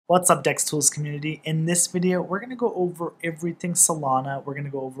What's up, DEXTools community? In this video, we're going to go over everything Solana. We're going to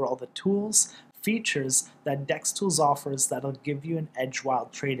go over all the tools, features that DEXTools offers that'll give you an edge while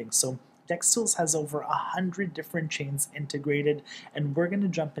trading. So DEXTools has over 100 different chains integrated, and we're going to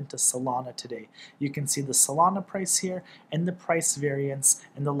jump into Solana today. You can see the Solana price here and the price variance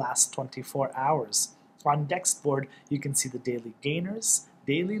in the last 24 hours. On DEXBoard, you can see the daily gainers,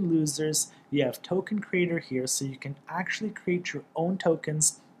 daily losers. You have token creator here, so you can actually create your own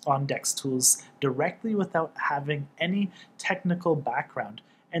tokens on DEXTools directly without having any technical background.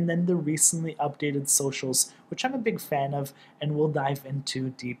 And then the recently updated socials, which I'm a big fan of and we'll dive into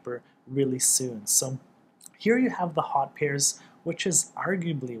deeper really soon. So here you have the hot pairs, which is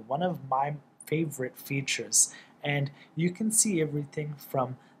arguably one of my favorite features. And you can see everything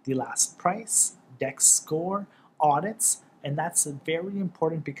from the last price, DEX score, audits, and that's very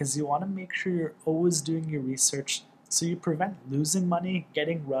important because you want to make sure you're always doing your research so you prevent losing money,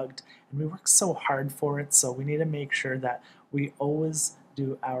 getting rugged, and we work so hard for it, so we need to make sure that we always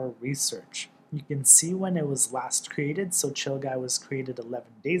do our research. You can see when it was last created, so Chill Guy was created 11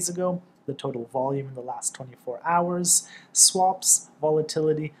 days ago, the total volume in the last 24 hours, swaps,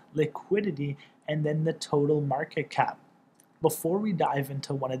 volatility, liquidity, and then the total market cap. Before we dive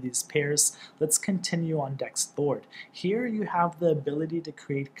into one of these pairs, let's continue on DEXBoard. Here you have the ability to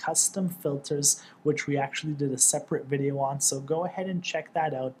create custom filters, which we actually did a separate video on, so go ahead and check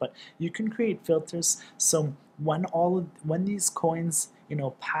that out. But you can create filters, so when these coins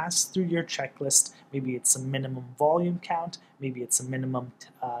pass through your checklist, maybe it's a minimum volume count, maybe it's a minimum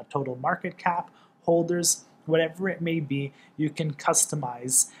total market cap, holders, whatever it may be, you can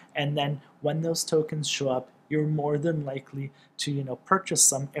customize, and then when those tokens show up, you're more than likely to purchase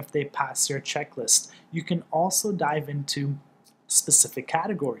them if they pass your checklist. You can also dive into specific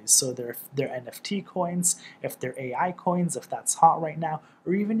categories, so they're NFT coins, if they're AI coins, if that's hot right now,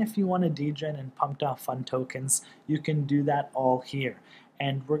 or even if you want to degen and pump out fun tokens, you can do that all here.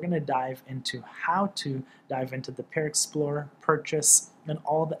 And we're going to dive into how to dive into the Pair Explorer, purchase, and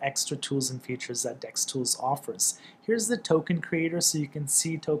all the extra tools and features that DEXTools offers. Here's the token creator, so you can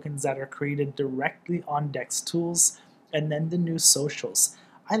see tokens that are created directly on DEXTools, and then the new socials.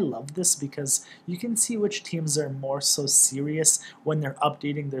 I love this because you can see which teams are more so serious when they're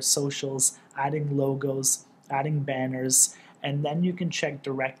updating their socials, adding logos, adding banners, and then you can check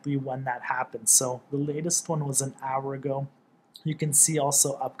directly when that happens. So the latest one was an hour ago. You can see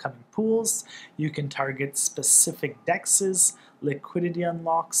also upcoming pools, you can target specific dexes, liquidity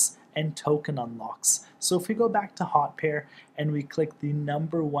unlocks, and token unlocks. So if we go back to Hot Pair and we click the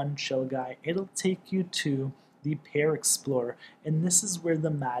 #1 Chill Guy, it'll take you to the Pair Explorer, and this is where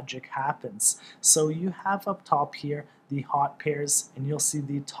the magic happens. So you have up top here the hot pairs, and you'll see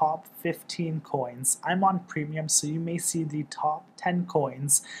the top 15 coins. I'm on premium, so you may see the top 10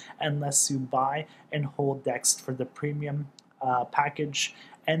 coins unless you buy and hold DEX for the premium package.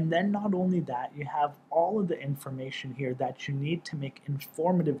 And then not only that, you have all of the information here that you need to make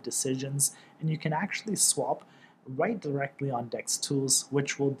informative decisions, and you can actually swap right directly on DEXTools,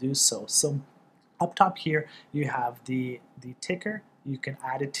 which will do so. So up top here, you have the ticker. You can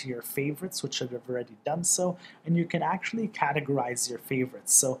add it to your favorites, which I've already done so, and you can actually categorize your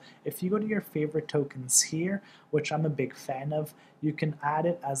favorites. So if you go to your favorite tokens here, which I'm a big fan of, you can add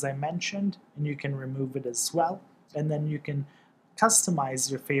it as I mentioned, and you can remove it as well. And then you can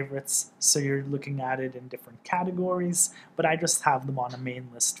customize your favorites so you're looking at it in different categories, but I just have them on a main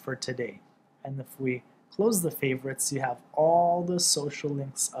list for today. And if we close the favorites, you have all the social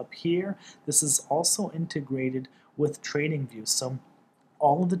links up here. This is also integrated with TradingView, so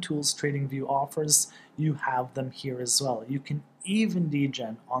all of the tools TradingView offers, you have them here as well. You can even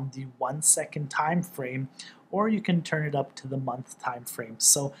degen on the 1 second time frame, or you can turn it up to the month time frame.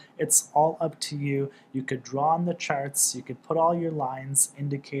 So it's all up to you. You could draw on the charts, you could put all your lines,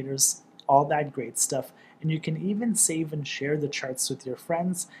 indicators, all that great stuff, and you can even save and share the charts with your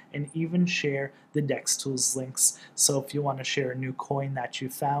friends and even share the DEXTools links. So if you want to share a new coin that you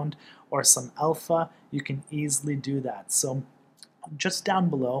found or some alpha, you can easily do that. So just down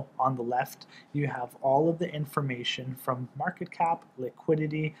below on the left, you have all of the information from market cap,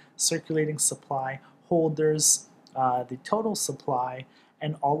 liquidity, circulating supply, holders, the total supply,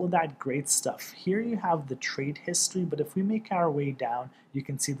 and all of that great stuff. Here you have the trade history, but if we make our way down, you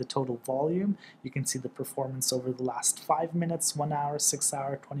can see the total volume, you can see the performance over the last 5 minutes, 1 hour, 6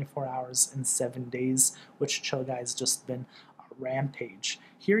 hour, 24 hours, and 7 days, which Chill Guy's just been a rampage.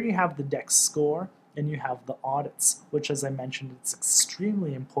 Here you have the DEX score, and you have the audits, which, as I mentioned, it's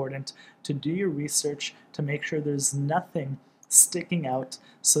extremely important to do your research to make sure there's nothing sticking out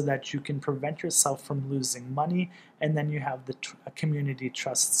so that you can prevent yourself from losing money. And then you have the community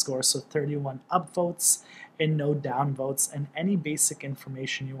trust score, so 31 upvotes and no downvotes, and any basic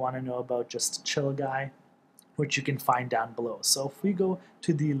information you want to know about just Chill Guy, which you can find down below. So if we go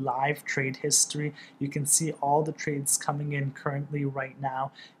to the live trade history, you can see all the trades coming in currently right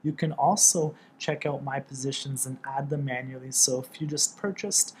now. You can also check out my positions and add them manually. So if you just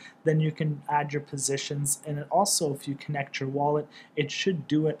purchased, then you can add your positions. And it also, if you connect your wallet, it should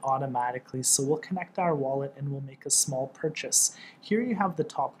do it automatically. So we'll connect our wallet and we'll make a small purchase. Here you have the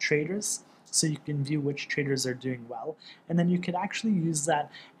top traders, so you can view which traders are doing well, and then you can actually use that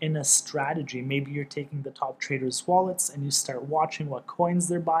in a strategy. Maybe you're taking the top traders' wallets and you start watching what coins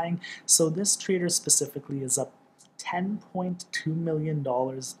they're buying. So this trader specifically is up $10.2 million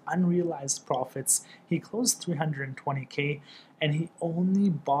unrealized profits. He closed 320K and he only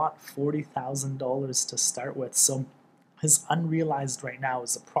bought $40,000 to start with. So his unrealized right now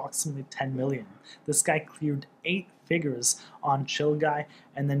is approximately 10 million. This guy cleared 8 figures on Chill Guy,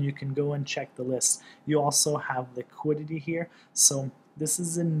 and then you can go and check the list. You also have liquidity here, so this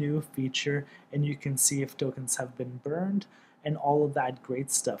is a new feature, and you can see if tokens have been burned and all of that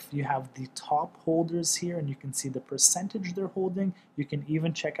great stuff. You have the top holders here, and you can see the percentage they're holding. You can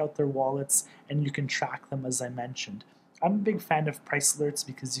even check out their wallets, and you can track them as I mentioned. I'm a big fan of price alerts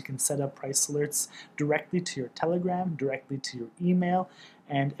because you can set up price alerts directly to your Telegram, directly to your email.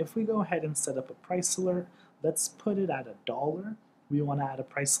 And if we go ahead and set up a price alert, let's put it at $1. We want to add a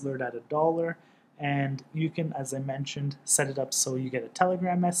price alert at $1. And you can, as I mentioned, set it up so you get a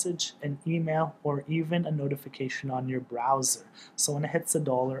Telegram message, an email, or even a notification on your browser. So when it hits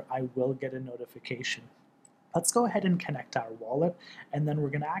 $1, I will get a notification. Let's go ahead and connect our wallet, and then we're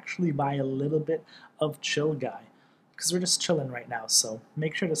going to actually buy a little bit of Chill Guy, because we're just chilling right now. So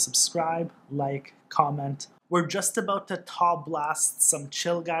make sure to subscribe, like, comment. We're just about to top blast some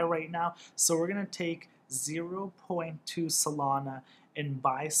Chill Guy right now. So we're going to take 0.2 Solana and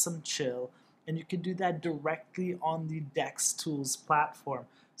buy some Chill. And you can do that directly on the DEXTools platform.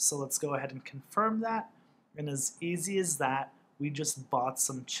 So let's go ahead and confirm that. And as easy as that, we just bought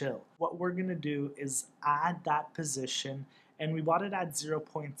some Chill. What we're going to do is add that position. And we bought it at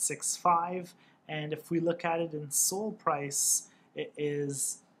 0.65. And if we look at it in SOL price, it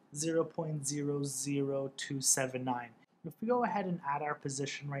is 0.00279. If we go ahead and add our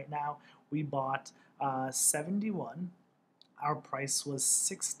position right now, we bought 71. Our price was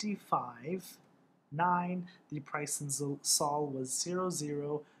 65.9. The price in SOL was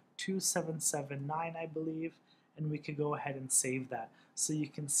 0.02779, I believe. And we could go ahead and save that. So you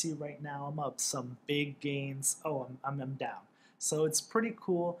can see right now I'm up some big gains. Oh, I'm down. So it's pretty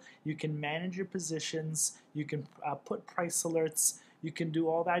cool. You can manage your positions, you can put price alerts, you can do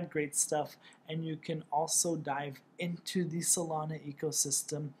all that great stuff, and you can also dive into the Solana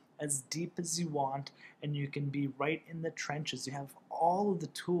ecosystem as deep as you want, and you can be right in the trenches. You have all of the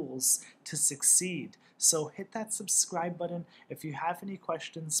tools to succeed. So hit that subscribe button. If you have any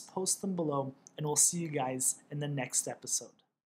questions, post them below, and we'll see you guys in the next episode.